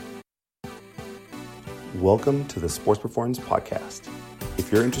Welcome to the Sports Performance Podcast.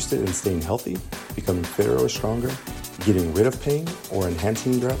 If you're interested in staying healthy, becoming fitter or stronger, getting rid of pain, or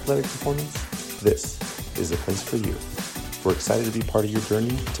enhancing your athletic performance, this is the place for you. We're excited to be part of your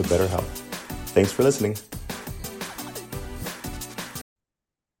journey to better health. Thanks for listening.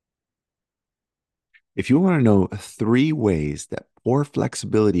 If you want to know 3 ways that poor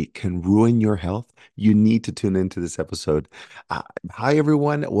flexibility can ruin your health, you need to tune into this episode. Hi,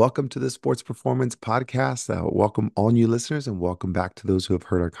 everyone. Welcome to the Sports Performance Podcast. Welcome all new listeners and welcome back to those who have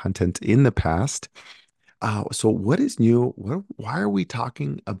heard our content in the past. So what is new? Why are we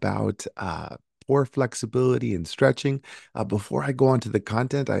talking about poor flexibility and stretching? Before I go on to the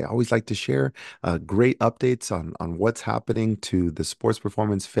content, I always like to share great updates on what's happening to the sports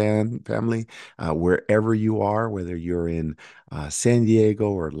performance family, wherever you are, whether you're in San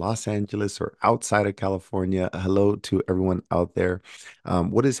Diego or Los Angeles or outside of California. Hello to everyone out there.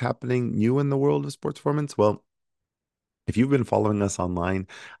 What is happening new in the world of sports performance? Well, if you've been following us online,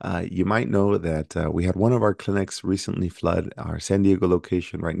 you might know that we had one of our clinics recently flood, our San Diego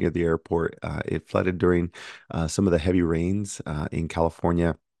location right near the airport. It flooded during some of the heavy rains in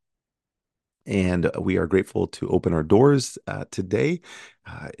California. And we are grateful to open our doors today.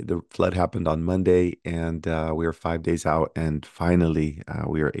 The flood happened on Monday, and we are 5 days out. And finally,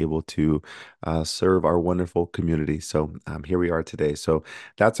 we are able to serve our wonderful community. So here we are today. So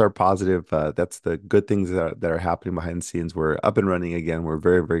that's our positive. That's the good things that are happening behind the scenes. We're up and running again. We're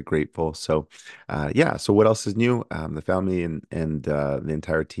very, very grateful. So yeah. So what else is new? The family and the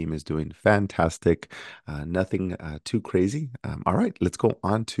entire team is doing fantastic. Nothing too crazy. All right, let's go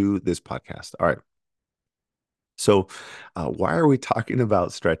on to this podcast. All right. So, why are we talking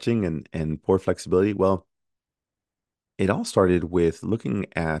about stretching and poor flexibility? Well, it all started with we were looking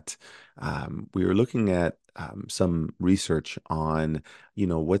at some research on,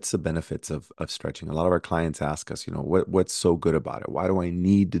 what's the benefits of stretching. A lot of our clients ask us, what's so good about it? Why do I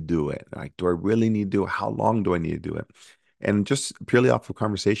need to do it? Like, do I really need to do it? How long do I need to do it? And just purely off of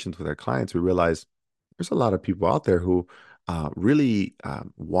conversations with our clients, we realized there's a lot of people out there who really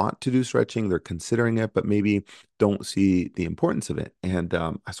want to do stretching. They're considering it, but maybe don't see the importance of it. And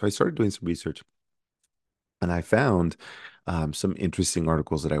so I started doing some research and I found some interesting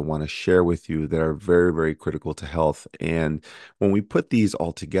articles that I want to share with you that are very, very critical to health. And when we put these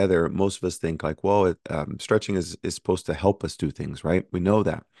all together, most of us think like, well, stretching is supposed to help us do things, right? We know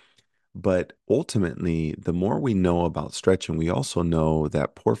that. But ultimately, the more we know about stretching, we also know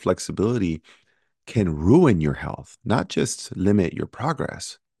that poor flexibility can ruin your health, not just limit your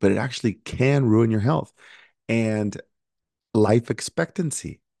progress, but it actually can ruin your health and life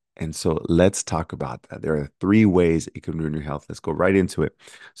expectancy. And so let's talk about that. There are 3 ways it can ruin your health. Let's go right into it.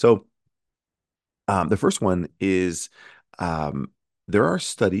 So, the first one is there are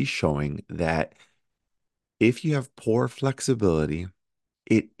studies showing that if you have poor flexibility,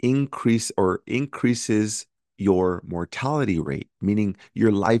 it increases your mortality rate, meaning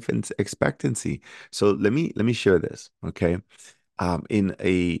your life expectancy. So let me share this, okay? In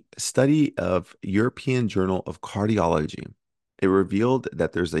a study of European Journal of Cardiology, it revealed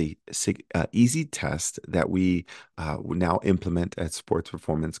that there's a easy test that we now implement at Sports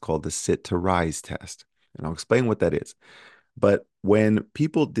Performance called the Sit to Rise test. And I'll explain what that is. But when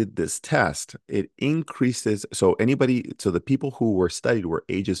people did this test, it increases. So the people who were studied were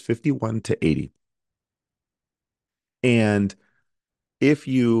ages 51 to 80. And if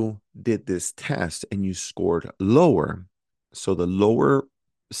you did this test and you scored lower, so the lower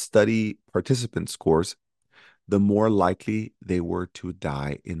study participant scores, the more likely they were to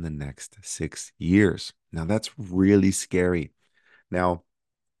die in the next 6 years. Now, that's really scary. Now,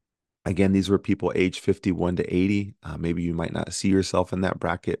 again, these were people aged 51 to 80. Maybe you might not see yourself in that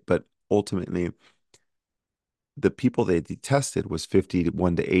bracket, but ultimately, the people they tested was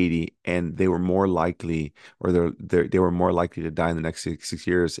 51 to 80, and they were more likely, or they were more likely to die in the next 6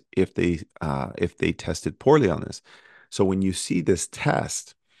 years if they tested poorly on this. So when you see this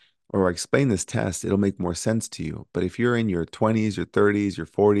test, or explain this test, it'll make more sense to you. But if you're in your 20s, your 30s, your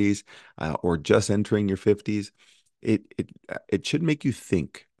 40s, or just entering your 50s, it should make you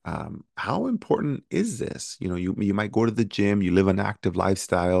think, how important is this? You might go to the gym, you live an active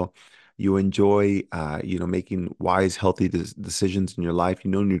lifestyle, you enjoy, making wise, healthy decisions in your life.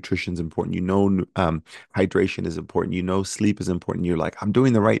 Nutrition is important. Hydration is important. Sleep is important. You're like, I'm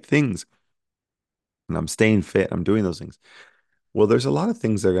doing the right things and I'm staying fit. I'm doing those things. Well, there's a lot of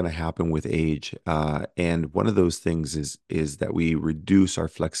things that are going to happen with age, and one of those things is that we reduce our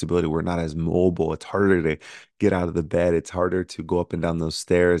flexibility. We're not as mobile. It's harder to get out of the bed. It's harder to go up and down those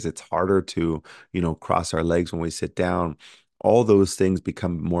stairs. It's harder to, cross our legs when we sit down. all those things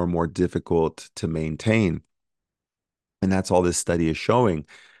become more and more difficult to maintain. And that's all this study is showing.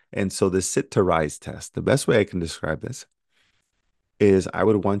 And so the sit to rise test, the best way I can describe this is I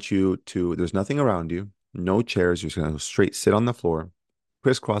would want you to, there's nothing around you, no chairs. You're just going to go straight sit on the floor,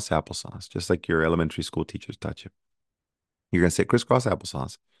 crisscross applesauce, just like your elementary school teachers taught you. You're going to sit crisscross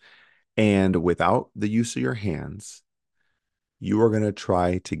applesauce. And without the use of your hands, you are going to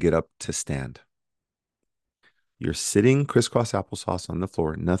try to get up to stand. You're sitting crisscross applesauce on the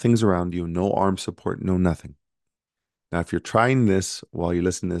floor. Nothing's around you, no arm support, no nothing. Now, if you're trying this while you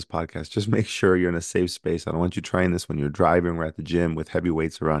listen to this podcast, just make sure you're in a safe space. I don't want you trying this when you're driving or at the gym with heavy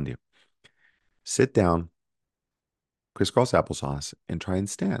weights around you. Sit down, crisscross applesauce, and try and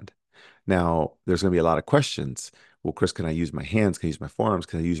stand. Now, there's going to be a lot of questions. Well, Chris, can I use my hands? Can I use my forearms?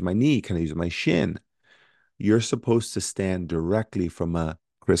 Can I use my knee? Can I use my shin? You're supposed to stand directly from a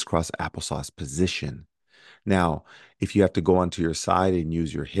crisscross applesauce position. Now, if you have to go onto your side and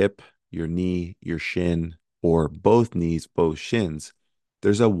use your hip, your knee, your shin, or both knees, both shins,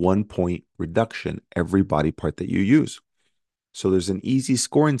 there's a 1 point reduction every body part that you use. So there's an easy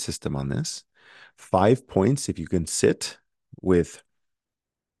scoring system on this. 5 points if you can sit without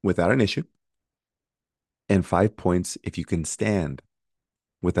an issue, and 5 points if you can stand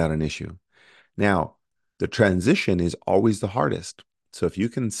without an issue. Now, the transition is always the hardest. So if you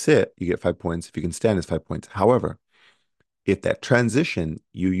can sit, you get 5 points. If you can stand, it's 5 points. However, if that transition,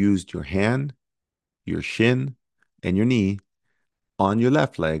 you used your hand, your shin, and your knee on your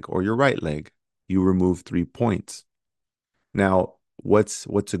left leg or your right leg, you remove 3 points. Now, what's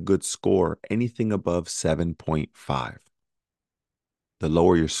a good score? Anything above 7.5. The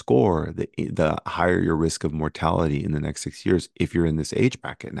lower your score, the higher your risk of mortality in the next 6 years if you're in this age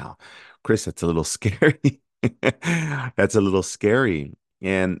bracket. Now, Chris, that's a little scary. That's a little scary.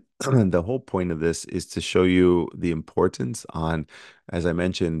 And the whole point of this is to show you the importance on, as I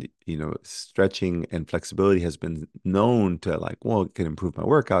mentioned, stretching and flexibility has been known to like, well, it can improve my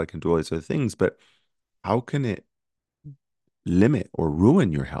workout, it can do all these other things, but how can it limit or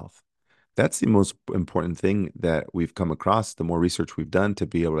ruin your health? That's the most important thing that we've come across, the more research we've done to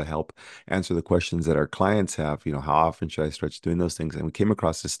be able to help answer the questions that our clients have, how often should I stretch, doing those things. And we came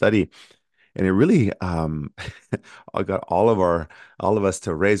across this study and it really I got all of us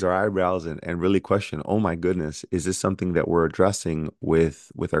to raise our eyebrows and really question, oh my goodness, is this something that we're addressing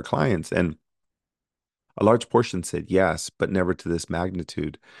with our clients? And a large portion said yes, but never to this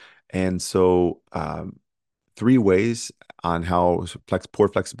magnitude. And so 3 ways on how poor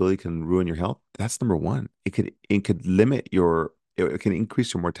flexibility can ruin your health. That's number one. It could limit it can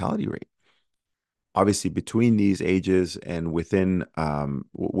increase your mortality rate. Obviously, between these ages and within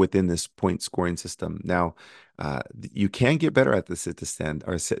this point scoring system. Now, you can get better at the sit to stand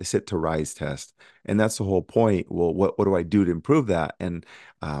or sit to rise test, and that's the whole point. Well, what do I do to improve that? And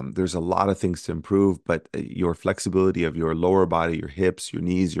there's a lot of things to improve, but your flexibility of your lower body, your hips, your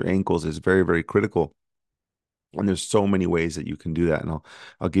knees, your ankles is very, very critical. And there's so many ways that you can do that. And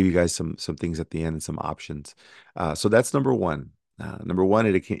I'll give you guys some things at the end and some options. So that's number one. Number one,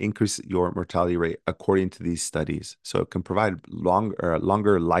 it can increase your mortality rate according to these studies. So it can provide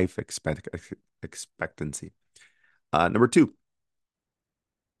longer life expectancy. Number two,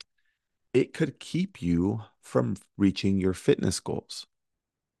 it could keep you from reaching your fitness goals.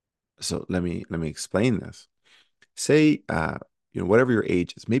 So let me explain this. Say whatever your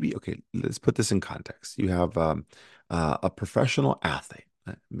age is, maybe, okay, let's put this in context. You have a professional athlete.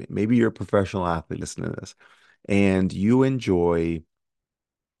 Maybe you're a professional athlete listening to this, and you enjoy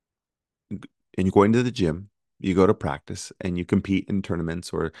and you go into the gym, you go to practice, and you compete in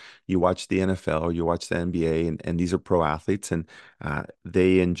tournaments, or you watch the NFL, or you watch the NBA, and these are pro athletes, and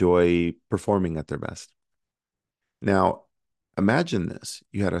they enjoy performing at their best. Now, imagine this.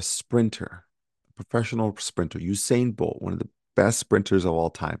 You had a sprinter, a professional sprinter, Usain Bolt, one of the best sprinters of all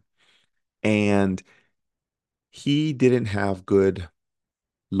time. And he didn't have good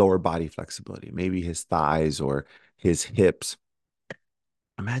lower body flexibility, maybe his thighs or his hips.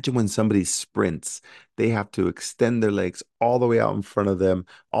 Imagine when somebody sprints, they have to extend their legs all the way out in front of them,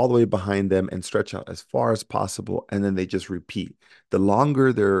 all the way behind them, and stretch out as far as possible. And then they just repeat. The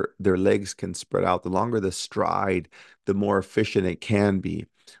longer their legs can spread out, the longer the stride, the more efficient it can be,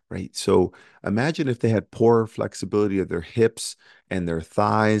 right? So imagine if they had poor flexibility of their hips and their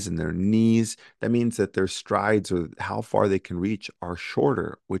thighs and their knees. That means that their strides or how far they can reach are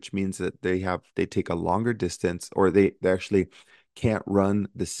shorter, which means that they take a longer distance, or they actually can't run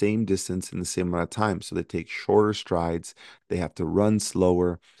the same distance in the same amount of time. So they take shorter strides, they have to run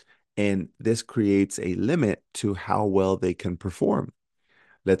slower, and this creates a limit to how well they can perform.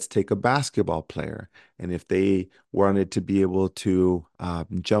 Let's take a basketball player. And if they wanted to be able to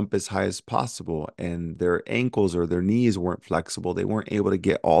jump as high as possible and their ankles or their knees weren't flexible, they weren't able to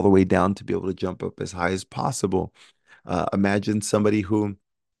get all the way down to be able to jump up as high as possible. Imagine somebody who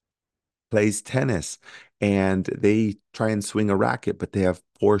plays tennis and they try and swing a racket, but they have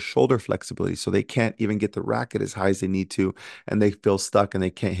poor shoulder flexibility. So they can't even get the racket as high as they need to, and they feel stuck and they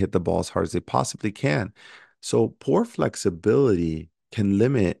can't hit the ball as hard as they possibly can. So poor flexibility can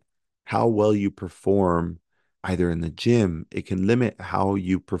limit how well you perform either in the gym. It can limit how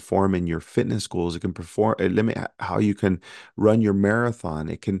you perform in your fitness goals. It limit how you can run your marathon.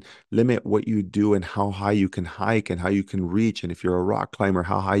 It can limit what you do and how high you can hike and how you can reach. And if you're a rock climber,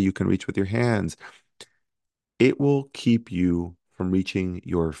 how high you can reach with your hands. It will keep you from reaching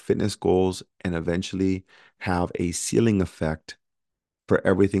your fitness goals and eventually have a ceiling effect for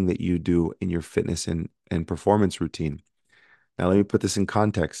everything that you do in your fitness and performance routine. Now, let me put this in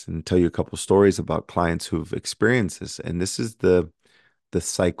context and tell you a couple stories about clients who've experienced this. And this is the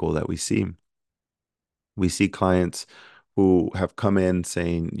cycle that we see. We see clients who have come in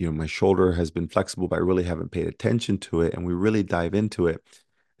saying, my shoulder has been flexible, but I really haven't paid attention to it. And we really dive into it.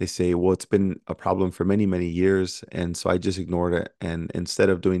 They say, well, it's been a problem for many, many years. And so I just ignored it. And instead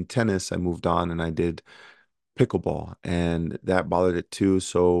of doing tennis, I moved on and I did pickleball, and that bothered it too.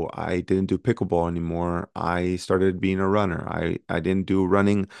 So I didn't do pickleball anymore. I started being a runner. I didn't do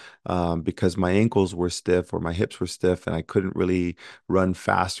running because my ankles were stiff or my hips were stiff, and I couldn't really run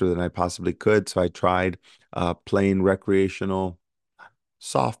faster than I possibly could. So I tried playing recreational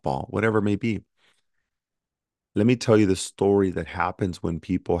softball, whatever it may be. Let me tell you the story that happens when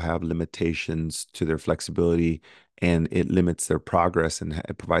people have limitations to their flexibility and it limits their progress and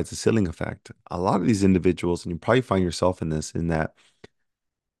it provides a ceiling effect. A lot of these individuals, and you probably find yourself in this, in that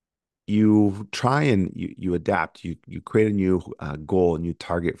you try and you adapt, you create a new goal, a new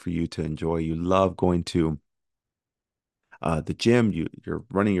target for you to enjoy. You love going to the gym, you're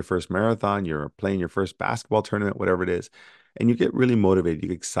running your first marathon, you're playing your first basketball tournament, whatever it is, and you get really motivated, you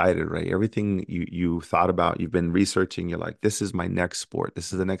get excited, right? Everything you thought about, you've been researching, you're like, this is my next sport,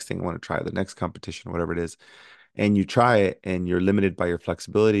 this is the next thing I want to try, the next competition, whatever it is. And you try it and you're limited by your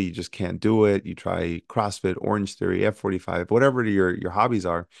flexibility, you just can't do it. You try CrossFit, Orange Theory, F45, whatever your hobbies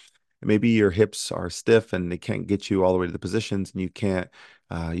are, maybe your hips are stiff and they can't get you all the way to the positions, and you can't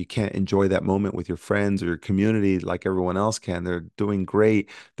enjoy that moment with your friends or your community like everyone else can. They're doing great,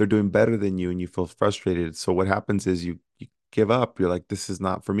 they're doing better than you, and you feel frustrated. So what happens is you give up. You're like, this is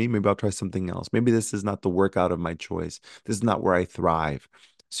not for me. Maybe I'll try something else. Maybe this is not the workout of my choice. This is not where I thrive.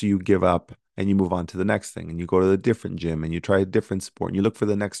 So you give up and you move on to the next thing, and you go to a different gym and you try a different sport and you look for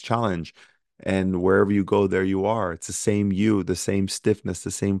the next challenge, and wherever you go, there you are. It's the same you, the same stiffness,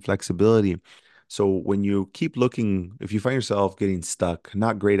 the same flexibility. So when you keep looking, if you find yourself getting stuck,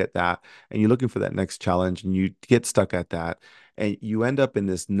 not great at that, and you're looking for that next challenge and you get stuck at that, and you end up in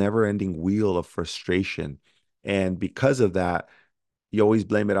this never-ending wheel of frustration. And because of that, you always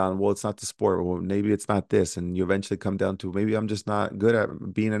blame it on, well, it's not the sport, or maybe it's not this. And you eventually come down to, maybe I'm just not good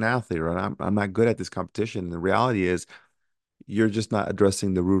at being an athlete, or I'm not good at this competition. And the reality is, you're just not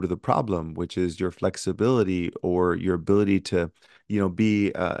addressing the root of the problem, which is your flexibility or your ability to,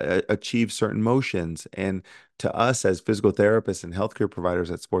 be achieve certain motions. And to us as physical therapists and healthcare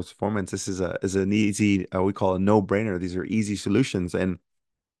providers at Sports Performance, this is an easy, we call a no-brainer. These are easy solutions, and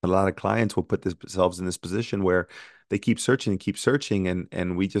a lot of clients will put themselves in this position where they keep searching,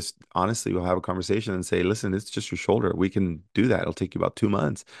 and we just honestly will have a conversation and say, listen, it's just your shoulder. We can do that. It'll take you about 2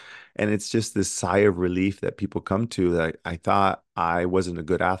 months. And it's just this sigh of relief that people come to, that I thought I wasn't a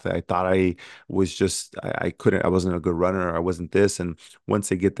good athlete. I thought I was just, I wasn't a good runner. I wasn't this. And once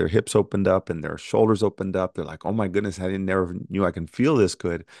they get their hips opened up and their shoulders opened up, they're like, oh my goodness, I didn't never knew I can feel this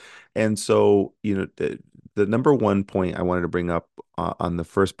good. And so, the number one point I wanted to bring up on the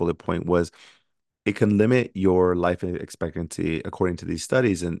first bullet point was, it can limit your life expectancy according to these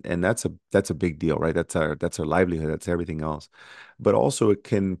studies, and that's a big deal, right? That's our livelihood, that's everything else. But also it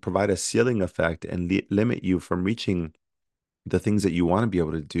can provide a ceiling effect and limit you from reaching the things that you want to be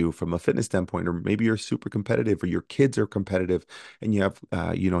able to do from a fitness standpoint. Or maybe you're super competitive, or your kids are competitive, and you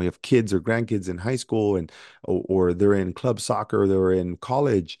have kids or grandkids in high school, and or they're in club soccer, they're in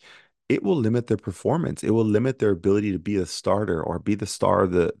college. It will limit their performance. It will limit their ability to be a starter or be the star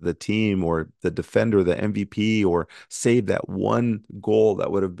of the team, or the defender, the MVP, or save that one goal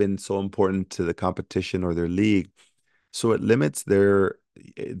that would have been so important to the competition or their league. So it limits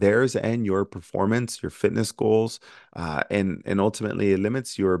theirs and your performance, your fitness goals, and ultimately it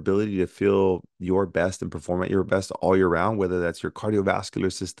limits your ability to feel your best and perform at your best all year round, whether that's your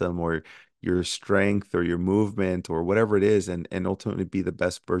cardiovascular system or your strength or your movement or whatever it is, and ultimately be the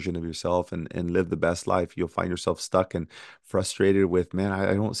best version of yourself and live the best life. You'll find yourself stuck and frustrated with, man,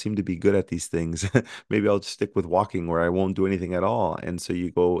 I don't seem to be good at these things. Maybe I'll just stick with walking where I won't do anything at all. And so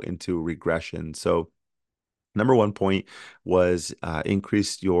you go into regression. So number one point was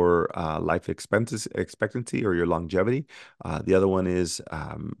increase your expectancy or your longevity. The other one is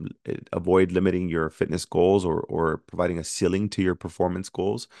avoid limiting your fitness goals or providing a ceiling to your performance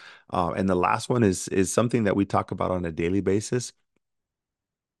goals. And the last one is something that we talk about on a daily basis,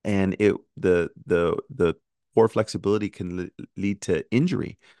 and the poor flexibility can lead to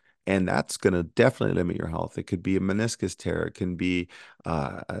injury, and that's going to definitely limit your health. It could be a meniscus tear, it can be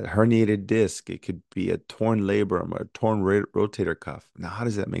a herniated disc, it could be a torn labrum or a torn rotator cuff. Now, how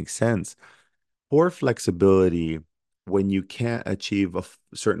does that make sense? Poor flexibility, when you can't achieve a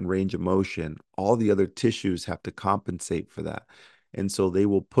certain range of motion, all the other tissues have to compensate for that. And so they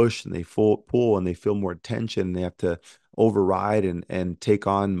will push and they pull and they feel more tension. And they have to override and take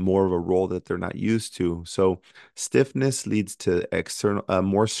on more of a role that they're not used to. So stiffness leads to external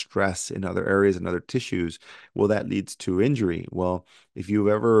more stress in other areas and other tissues. Well, that leads to injury. Well, if you've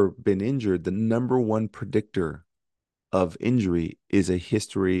ever been injured, the number one predictor of injury is a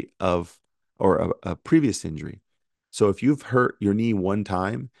history of or a previous injury. So if you've hurt your knee one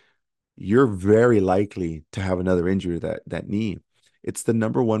time, you're very likely to have another injury that knee. It's the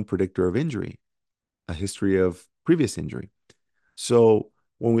number one predictor of injury, a history of previous injury. So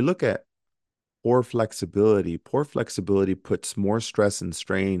when we look at poor flexibility puts more stress and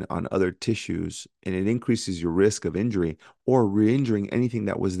strain on other tissues, and it increases your risk of injury or re-injuring anything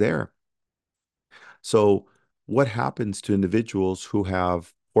that was there. So, what happens to individuals who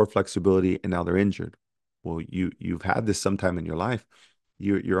have poor flexibility and now they're injured? Well, you've had this sometime in your life.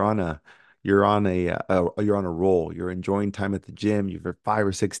 You're on a you're on a roll. You're enjoying time at the gym. You've for 5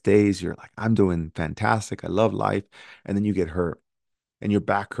 or 6 days. You're like, I'm doing fantastic. I love life, and then you get hurt, and your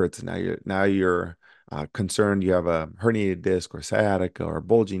back hurts. And now you're concerned. You have a herniated disc or sciatica or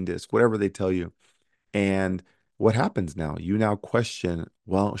bulging disc, whatever they tell you. And what happens now? You now question,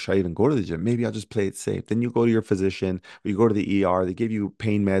 well, should I even go to the gym? Maybe I'll just play it safe. Then you go to your physician or you go to the ER. They give you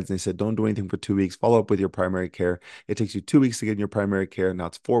pain meds and they said, don't do anything for 2 weeks. Follow up with your primary care. It takes you 2 weeks to get in your primary care. Now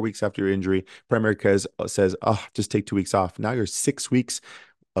it's 4 weeks after your injury. Primary care says, oh, just take 2 weeks off. Now you're 6 weeks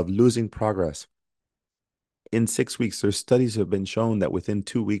of losing progress. In 6 weeks, there's studies have been shown that within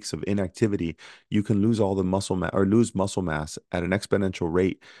 2 weeks of inactivity, you can lose all the muscle mass or lose muscle mass at an exponential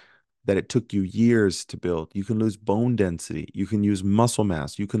rate that it took you years to build. You can lose bone density. You can use muscle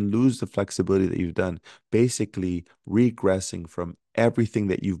mass. You can lose the flexibility that you've done, basically regressing from everything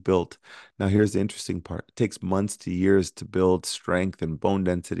that you've built. Now, here's the interesting part. It takes months to years to build strength and bone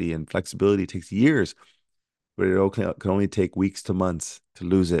density and flexibility. It takes years, but can only take weeks to months to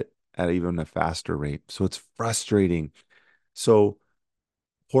lose it at even a faster rate. So it's frustrating. So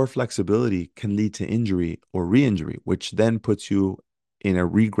poor flexibility can lead to injury or re-injury, which then puts you in a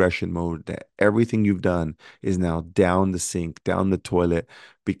regression mode that everything you've done is now down the sink, down the toilet,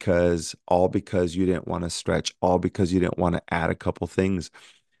 because you didn't want to stretch, all because you didn't want to add a couple things.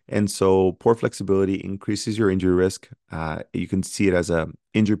 And so poor flexibility increases your injury risk. You can see it as a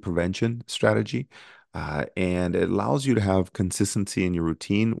injury prevention strategy. And it allows you to have consistency in your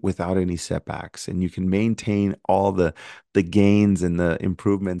routine without any setbacks. And you can maintain all the gains and the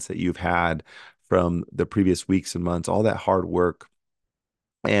improvements that you've had from the previous weeks and months, all that hard work.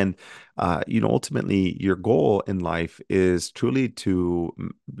 And ultimately, your goal in life is truly to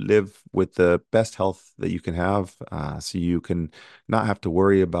live with the best health that you can have, so you can not have to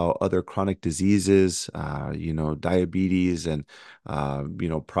worry about other chronic diseases, diabetes and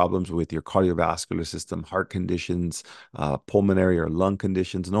problems with your cardiovascular system, heart conditions, pulmonary or lung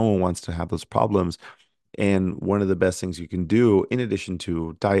conditions. No one wants to have those problems. And one of the best things you can do, in addition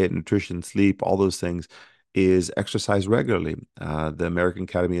to diet, nutrition, sleep, all those things, is exercise regularly. The American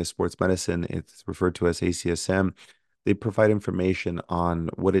Academy of Sports Medicine, it's referred to as ACSM, they provide information on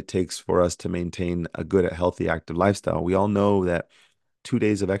what it takes for us to maintain a good, healthy, active lifestyle. We all know that 2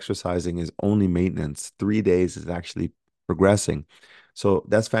 days of exercising is only maintenance, 3 days is actually progressing. So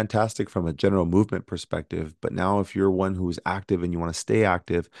that's fantastic from a general movement perspective. But now, if you're one who's active and you want to stay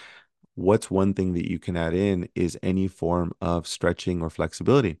active, what's one thing that you can add in is any form of stretching or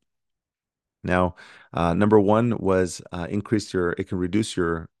flexibility. Now, number one was it can reduce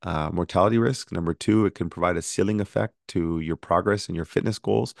your mortality risk. Number two, it can provide a ceiling effect to your progress and your fitness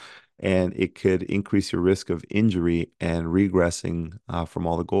goals. and it could increase your risk of injury and regressing from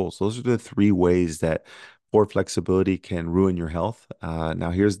all the goals. Those are the three ways that poor flexibility can ruin your health.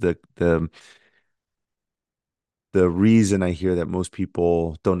 Now, here's the reason I hear that most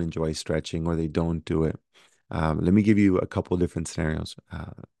people don't enjoy stretching or they don't do it. Let me give you a couple of different scenarios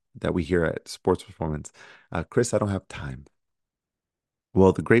that we hear at sports performance. Chris, I don't have time.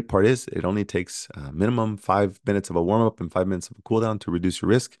 Well, the great part is it only takes minimum 5 minutes of a warm up and 5 minutes of a cool down to reduce your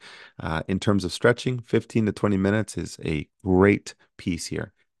risk. In terms of stretching, 15 to 20 minutes is a great piece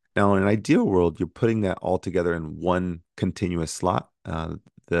here. Now, in an ideal world, you're putting that all together in one continuous slot.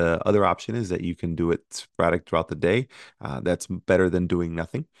 The other option is that you can do it sporadic throughout the day. That's better than doing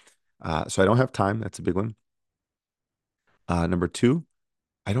nothing. So I don't have time. That's a big one. Number two,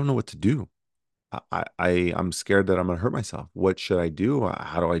 I don't know what to do. I'm scared that I'm going to hurt myself. What should I do?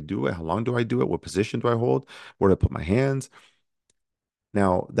 How do I do it? How long do I do it? What position do I hold? Where do I put my hands?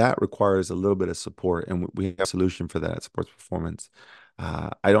 Now, that requires a little bit of support, and we have a solution for that at Sports Performance.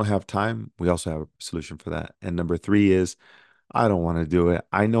 I don't have time. We also have a solution for that. And number three is I don't want to do it.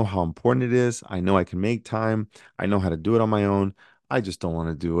 I know how important it is. I know I can make time. I know how to do it on my own. I just don't want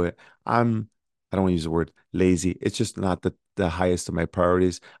to do it. I don't want to use the word lazy. It's just not the highest of my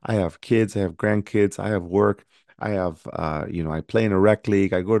priorities. I have kids, I have grandkids, I have work. I have, I play in a rec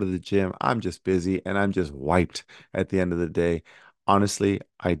league. I go to the gym. I'm just busy and I'm just wiped at the end of the day. Honestly,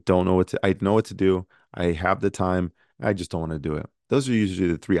 I know what to do. I have the time. I just don't want to do it. Those are usually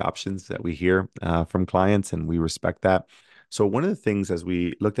the three options that we hear from clients, and we respect that. So one of the things as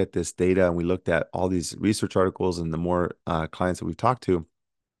we looked at this data and we looked at all these research articles and the more clients that we've talked to,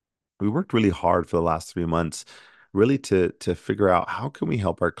 we worked really hard for the last 3 months, really to figure out how can we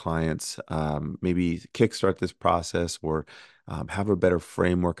help our clients maybe kickstart this process or have a better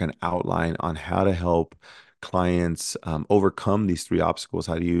framework and outline on how to help clients overcome these three obstacles.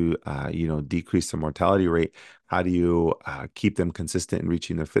 How do you decrease the mortality rate? How do you keep them consistent in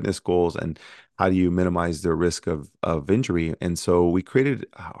reaching their fitness goals? And how do you minimize their risk of injury? And so we created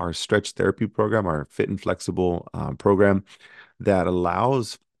our stretch therapy program, our fit and flexible program that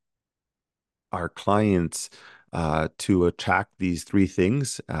allows our clients to attack these three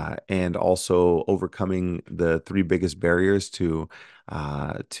things and also overcoming the three biggest barriers to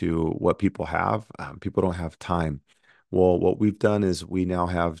what people have. People don't have time. Well, what we've done is we now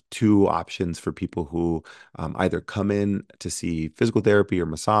have two options for people who either come in to see physical therapy or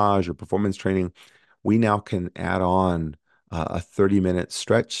massage or performance training. We now can add on a 30-minute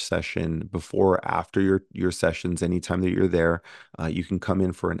stretch session before or after your sessions. Anytime that you're there, you can come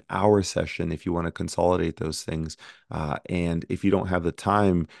in for an hour session if you want to consolidate those things. And if you don't have the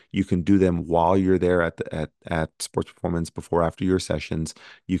time, you can do them while you're there at Sports Performance before or after your sessions.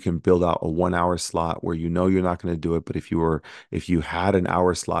 You can build out a 1 hour slot where you know you're not going to do it, but if you had an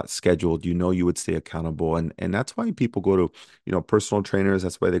hour slot scheduled, you know you would stay accountable. And that's why people go to, personal trainers.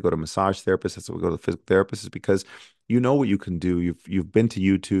 That's why they go to massage therapists. That's why we go to physical therapists, is because you know what you can do. You've been to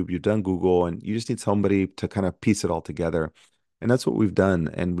YouTube, you've done Google, and you just need somebody to kind of piece it all together. And that's what we've done.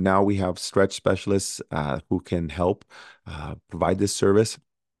 And now we have stretch specialists who can help provide this service.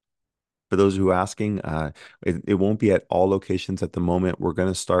 For those who are asking, it won't be at all locations at the moment. We're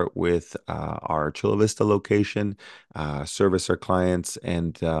going to start with our Chula Vista location, service our clients,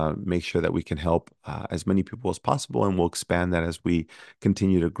 and make sure that we can help as many people as possible. And we'll expand that as we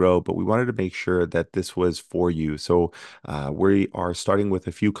continue to grow. But we wanted to make sure that this was for you. So we are starting with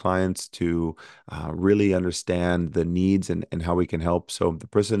a few clients to really understand the needs and how we can help. So the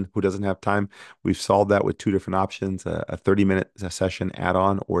person who doesn't have time, we've solved that with two different options, a 30-minute session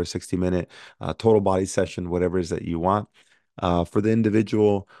add-on or a 60-minute total body session, whatever it is that you want. For the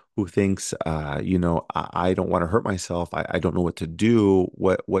individual who thinks, I don't want to hurt myself. I don't know what to do.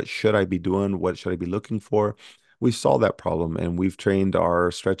 What should I be doing? What should I be looking for? We've solved that problem, and we've trained our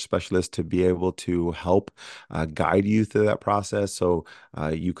stretch specialist to be able to help guide you through that process. So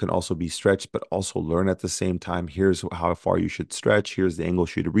you can also be stretched, but also learn at the same time. Here's how far you should stretch. Here's the angle you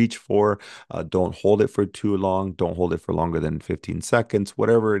should reach for. Don't hold it for too long. Don't hold it for longer than 15 seconds.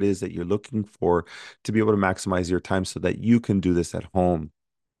 Whatever it is that you're looking for to be able to maximize your time so that you can do this at home.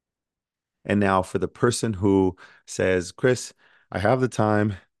 And now for the person who says, Chris, I have the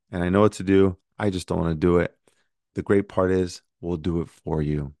time and I know what to do. I just don't want to do it. The great part is we'll do it for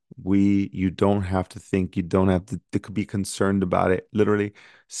you. You don't have to think, you don't have to be concerned about it. Literally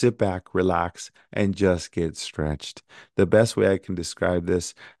sit back, relax, and just get stretched. The best way I can describe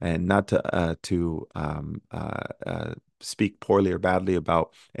this, and not to speak poorly or badly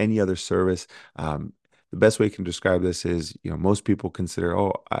about any other service, the best way I can describe this is, most people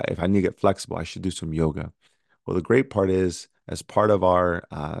consider, if I need to get flexible, I should do some yoga. Well, the great part is, as part of our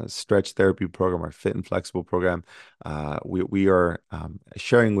stretch therapy program, our fit and flexible program, we are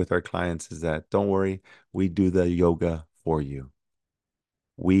sharing with our clients is that don't worry, we do the yoga for you.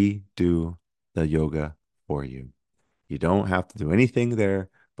 We do the yoga for you. You don't have to do anything there,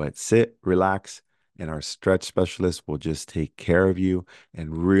 but sit, relax, and our stretch specialist will just take care of you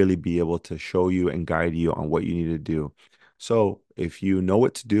and really be able to show you and guide you on what you need to do. So, if you know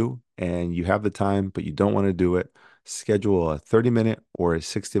what to do and you have the time, but you don't want to do it, schedule a 30-minute or a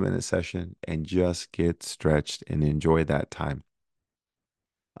 60-minute session and just get stretched and enjoy that time.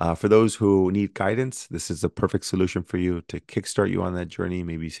 For those who need guidance, this is the perfect solution for you to kickstart you on that journey,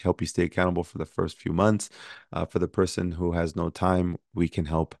 maybe help you stay accountable for the first few months. For the person who has no time, we can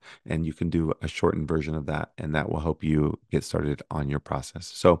help and you can do a shortened version of that, and that will help you get started on your process.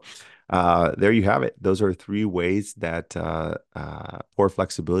 So, there you have it. Those are three ways that poor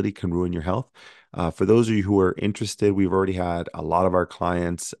flexibility can ruin your health. For those of you who are interested, we've already had a lot of our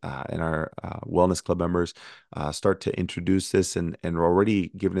clients and our wellness club members start to introduce this and are already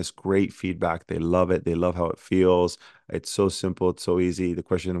giving us great feedback. They love it. They love how it feels. It's so simple. It's so easy. The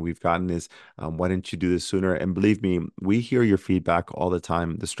question we've gotten is, why didn't you do this sooner? And believe me, we hear your feedback all the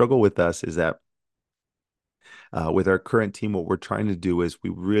time. The struggle with us is that with our current team, what we're trying to do is we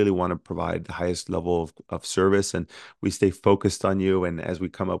really want to provide the highest level of service and we stay focused on you. And as we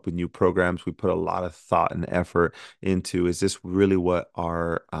come up with new programs, we put a lot of thought and effort into, is this really what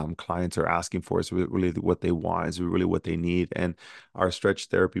our clients are asking for? Is it really what they want? Is it really what they need? And our stretch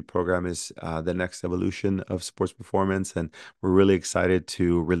therapy program is the next evolution of sports performance. And we're really excited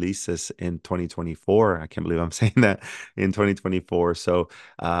to release this in 2024. I can't believe I'm saying that, in 2024. So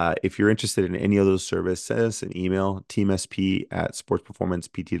if you're interested in any of those services, send us an email,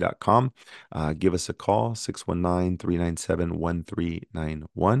 teamsp@sportsperformancept.com. Give us a call,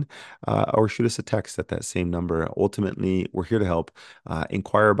 619-397-1391, or shoot us a text at that same number. Ultimately, we're here to help.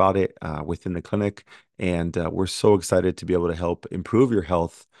 Inquire about it within the clinic, and we're so excited to be able to help improve your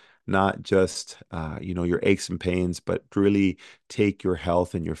health, not just your aches and pains, but really take your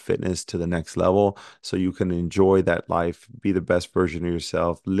health and your fitness to the next level so you can enjoy that life, be the best version of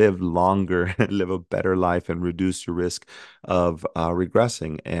yourself, live longer, live a better life, and reduce your risk of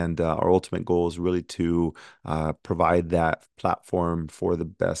regressing. And our ultimate goal is really to provide that platform for the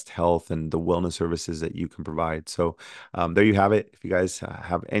best health and the wellness services that you can provide. So there you have it. If you guys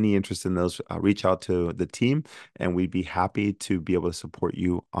have any interest in those, reach out to the team and we'd be happy to be able to support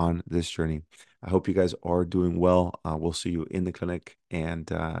you on this journey. I hope you guys are doing well. We'll see you in the clinic, and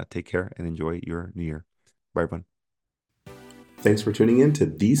take care and enjoy your new year. Bye, everyone. Thanks for tuning in to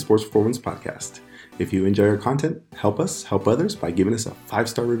the Sports Performance Podcast. If you enjoy our content, help us help others by giving us a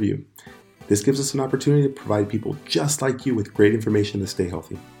 5-star review. This gives us an opportunity to provide people just like you with great information to stay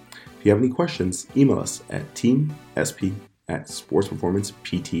healthy. If you have any questions, email us at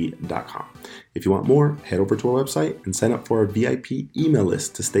teamsp@sportsperformancept.com. If you want more, head over to our website and sign up for our VIP email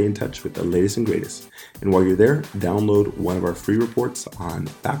list to stay in touch with the latest and greatest. And while you're there, download one of our free reports on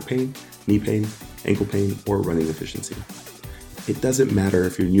back pain, knee pain, ankle pain, or running efficiency. It doesn't matter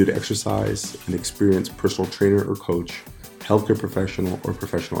if you're new to exercise, an experienced personal trainer or coach, healthcare professional, or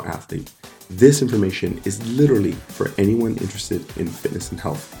professional athlete. This information is literally for anyone interested in fitness and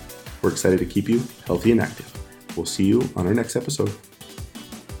health. We're excited to keep you healthy and active. We'll see you on our next episode.